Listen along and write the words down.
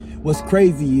What's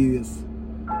crazy is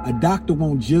a doctor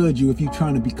won't judge you if you're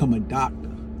trying to become a doctor.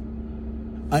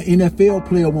 An NFL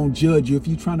player won't judge you if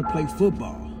you're trying to play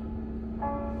football.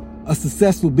 A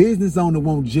successful business owner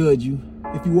won't judge you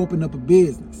if you open up a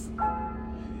business.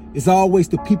 It's always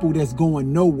the people that's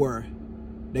going nowhere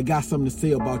that got something to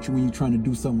say about you when you're trying to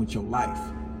do something with your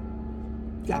life.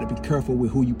 You got to be careful with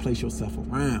who you place yourself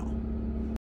around.